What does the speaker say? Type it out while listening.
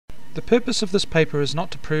The purpose of this paper is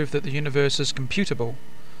not to prove that the universe is computable.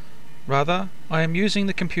 Rather, I am using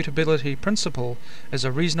the computability principle as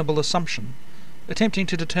a reasonable assumption, attempting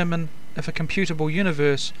to determine if a computable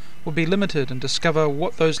universe will be limited and discover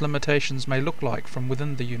what those limitations may look like from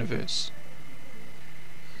within the universe.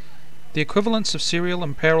 The equivalence of serial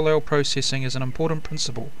and parallel processing is an important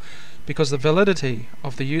principle because the validity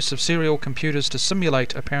of the use of serial computers to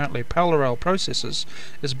simulate apparently parallel processes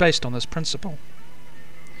is based on this principle.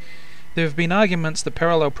 There have been arguments that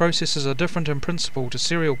parallel processes are different in principle to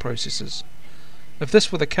serial processes. If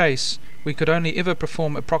this were the case, we could only ever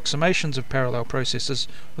perform approximations of parallel processes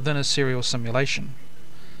within a serial simulation.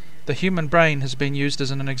 The human brain has been used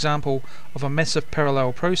as an example of a massive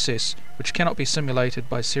parallel process which cannot be simulated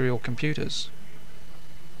by serial computers.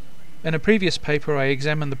 In a previous paper I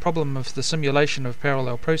examined the problem of the simulation of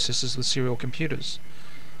parallel processes with serial computers.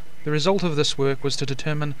 The result of this work was to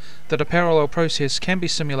determine that a parallel process can be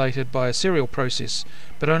simulated by a serial process,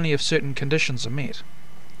 but only if certain conditions are met.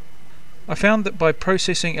 I found that by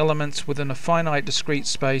processing elements within a finite discrete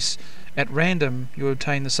space at random, you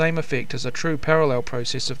obtain the same effect as a true parallel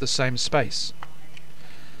process of the same space.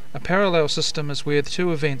 A parallel system is where the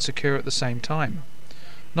two events occur at the same time.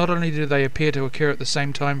 Not only do they appear to occur at the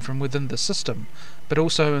same time from within the system, but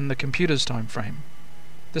also in the computer's time frame.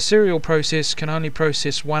 The serial process can only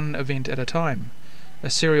process one event at a time. A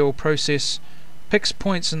serial process picks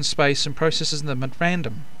points in space and processes them at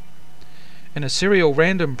random. In a serial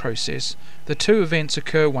random process, the two events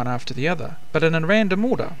occur one after the other, but in a random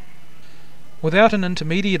order. Without an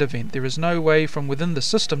intermediate event, there is no way from within the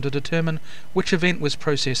system to determine which event was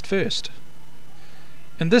processed first.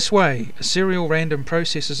 In this way, a serial random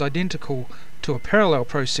process is identical to a parallel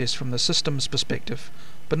process from the system's perspective,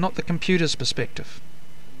 but not the computer's perspective.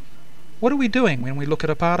 What are we doing when we look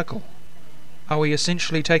at a particle? Are we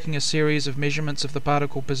essentially taking a series of measurements of the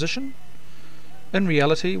particle position? In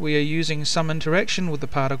reality, we are using some interaction with the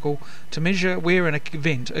particle to measure where an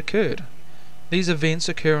event occurred. These events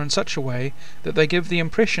occur in such a way that they give the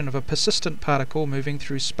impression of a persistent particle moving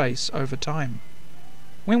through space over time.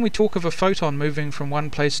 When we talk of a photon moving from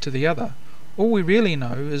one place to the other, all we really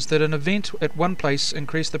know is that an event at one place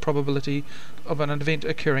increased the probability of an event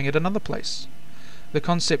occurring at another place. The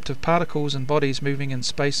concept of particles and bodies moving in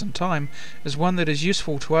space and time is one that is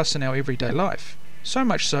useful to us in our everyday life, so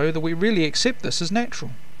much so that we really accept this as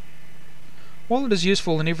natural. While it is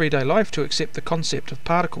useful in everyday life to accept the concept of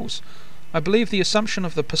particles, I believe the assumption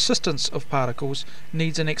of the persistence of particles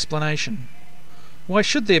needs an explanation. Why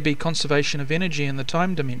should there be conservation of energy in the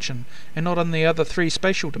time dimension and not in the other three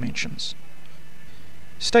spatial dimensions?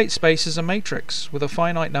 State space is a matrix with a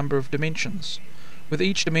finite number of dimensions, with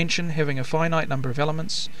each dimension having a finite number of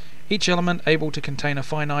elements, each element able to contain a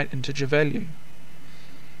finite integer value.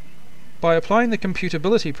 By applying the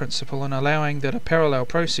computability principle and allowing that a parallel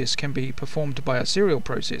process can be performed by a serial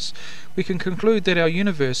process, we can conclude that our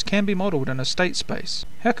universe can be modelled in a state space.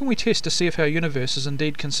 How can we test to see if our universe is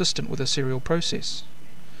indeed consistent with a serial process?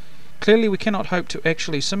 Clearly we cannot hope to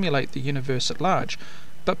actually simulate the universe at large,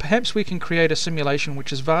 but perhaps we can create a simulation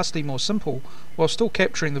which is vastly more simple while still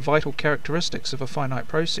capturing the vital characteristics of a finite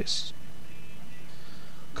process.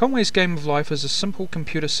 Conway's game of life is a simple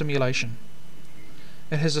computer simulation.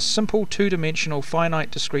 It has a simple two-dimensional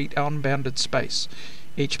finite discrete unbounded space.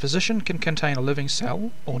 Each position can contain a living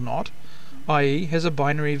cell, or not, i.e. has a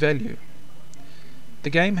binary value. The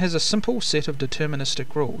game has a simple set of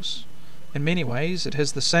deterministic rules. In many ways it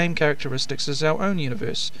has the same characteristics as our own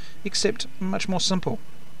universe, except much more simple.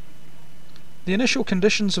 The initial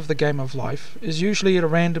conditions of the game of life is usually at a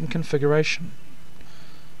random configuration.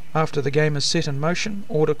 After the game is set in motion,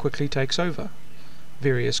 order quickly takes over.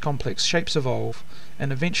 Various complex shapes evolve,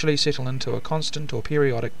 and eventually settle into a constant or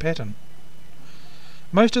periodic pattern.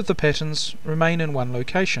 Most of the patterns remain in one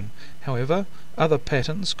location. However, other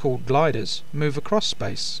patterns, called gliders, move across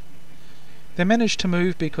space. They manage to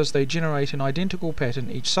move because they generate an identical pattern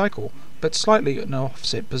each cycle, but slightly in an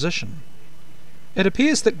offset position. It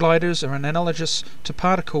appears that gliders are analogous to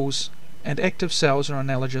particles and active cells are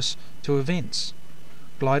analogous to events.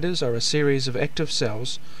 Gliders are a series of active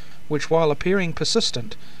cells which, while appearing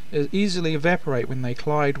persistent, easily evaporate when they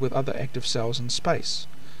collide with other active cells in space.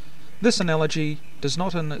 This analogy does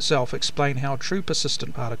not in itself explain how true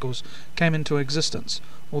persistent particles came into existence,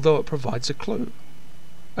 although it provides a clue.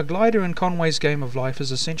 A glider in Conway's game of life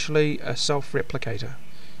is essentially a self-replicator.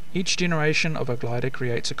 Each generation of a glider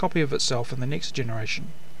creates a copy of itself in the next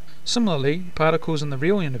generation. Similarly, particles in the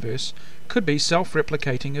real universe could be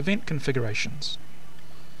self-replicating event configurations.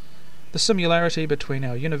 The similarity between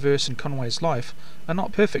our universe and Conway's life are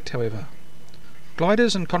not perfect, however.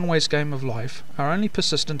 Gliders in Conway's game of life are only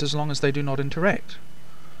persistent as long as they do not interact.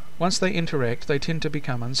 Once they interact, they tend to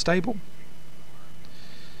become unstable.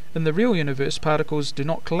 In the real universe, particles do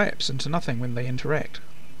not collapse into nothing when they interact.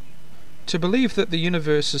 To believe that the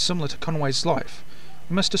universe is similar to Conway's life,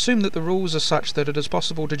 we must assume that the rules are such that it is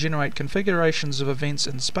possible to generate configurations of events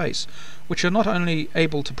in space which are not only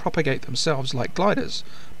able to propagate themselves like gliders,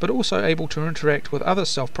 but also able to interact with other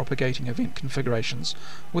self-propagating event configurations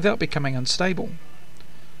without becoming unstable.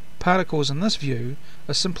 Particles in this view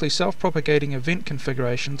are simply self-propagating event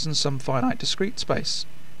configurations in some finite discrete space.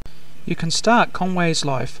 You can start Conway's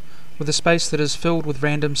life with a space that is filled with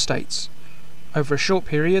random states. Over a short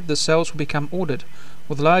period, the cells will become ordered,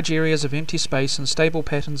 with large areas of empty space and stable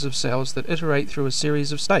patterns of cells that iterate through a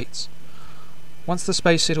series of states. Once the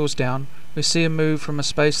space settles down, we see a move from a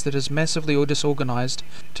space that is massively or disorganized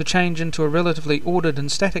to change into a relatively ordered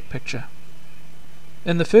and static picture.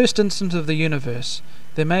 In the first instant of the universe,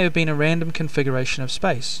 there may have been a random configuration of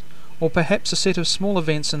space, or perhaps a set of small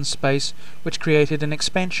events in space which created an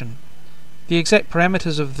expansion. The exact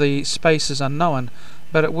parameters of the space is unknown,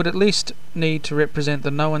 but it would at least need to represent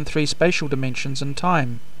the known three spatial dimensions in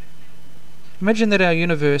time. Imagine that our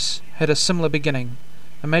universe had a similar beginning.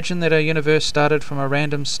 Imagine that our universe started from a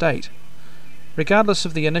random state. Regardless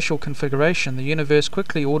of the initial configuration, the universe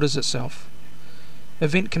quickly orders itself.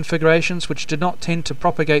 Event configurations which did not tend to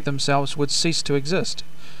propagate themselves would cease to exist,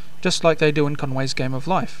 just like they do in Conway's game of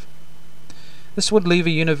life. This would leave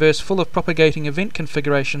a universe full of propagating event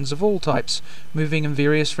configurations of all types, moving in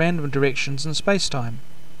various random directions in space-time.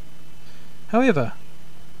 However,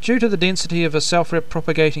 due to the density of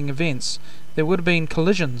self-propagating events, there would have been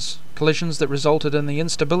collisions that resulted in the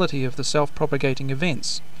instability of the self-propagating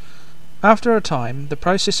events. After a time, the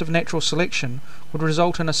process of natural selection would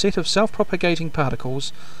result in a set of self-propagating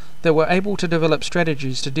particles that were able to develop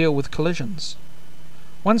strategies to deal with collisions.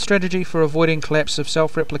 One strategy for avoiding collapse of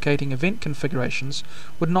self-replicating event configurations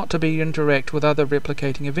would not to be interact with other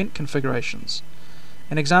replicating event configurations.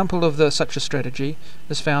 An example of such a strategy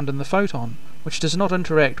is found in the photon, which does not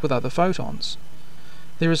interact with other photons.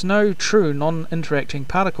 There is no true non-interacting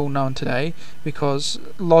particle known today because,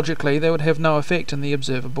 logically, they would have no effect in the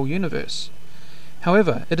observable universe.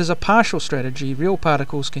 However, it is a partial strategy real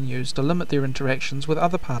particles can use to limit their interactions with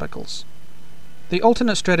other particles. The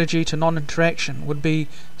alternate strategy to non-interaction would be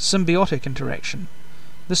symbiotic interaction.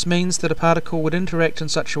 This means that a particle would interact in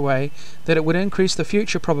such a way that it would increase the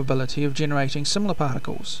future probability of generating similar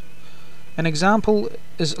particles. An example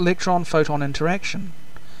is electron-photon interaction.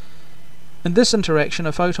 In this interaction,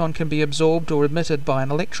 a photon can be absorbed or emitted by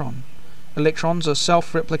an electron. Electrons are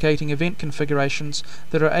self-replicating event configurations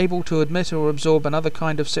that are able to emit or absorb another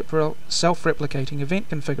kind of self-replicating event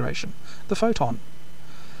configuration, the photon.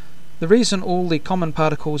 The reason all the common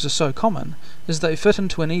particles are so common is they fit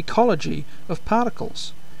into an ecology of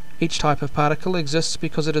particles. Each type of particle exists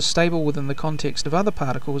because it is stable within the context of other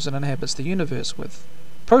particles it inhabits the universe with.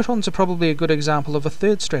 Protons are probably a good example of a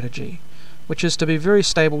third strategy, which is to be very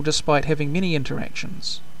stable despite having many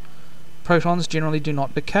interactions. Protons generally do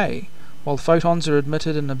not decay. While photons are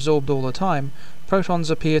emitted and absorbed all the time, protons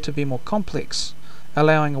appear to be more complex,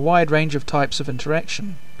 allowing a wide range of types of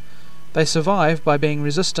interaction. They survive by being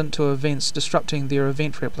resistant to events disrupting their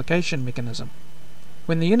event replication mechanism.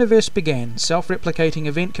 When the universe began, self-replicating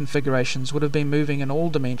event configurations would have been moving in all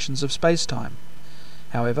dimensions of space-time.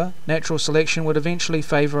 However, natural selection would eventually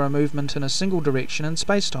favor a movement in a single direction in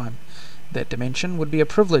space-time. That dimension would be a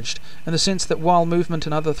privileged in the sense that while movement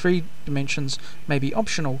in other three dimensions may be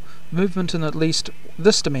optional, movement in at least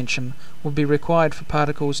this dimension would be required for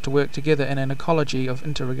particles to work together in an ecology of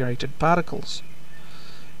integrated particles.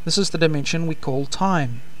 This is the dimension we call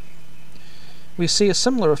time. We see a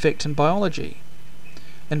similar effect in biology.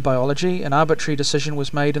 In biology, an arbitrary decision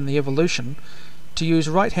was made in the evolution to use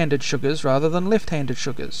right-handed sugars rather than left-handed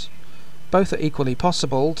sugars. Both are equally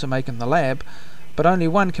possible to make in the lab, but only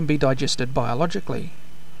one can be digested biologically.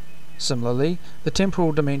 Similarly, the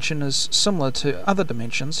temporal dimension is similar to other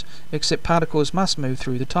dimensions, except particles must move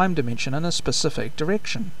through the time dimension in a specific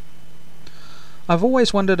direction. I've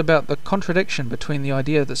always wondered about the contradiction between the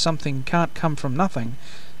idea that something can't come from nothing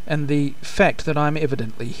and the fact that I'm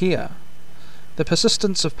evidently here. The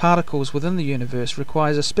persistence of particles within the universe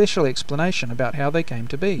requires a special explanation about how they came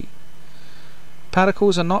to be.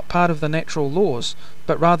 Particles are not part of the natural laws,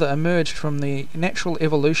 but rather emerged from the natural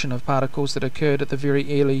evolution of particles that occurred at the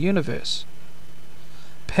very early universe.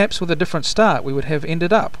 Perhaps with a different start we would have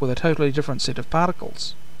ended up with a totally different set of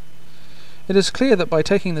particles. It is clear that by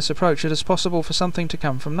taking this approach it is possible for something to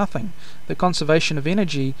come from nothing. The conservation of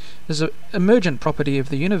energy is an emergent property of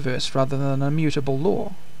the universe rather than an immutable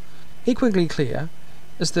law. Equally clear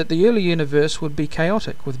is that the early universe would be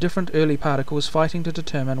chaotic, with different early particles fighting to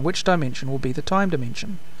determine which dimension will be the time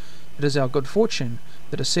dimension. It is our good fortune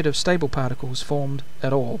that a set of stable particles formed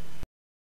at all.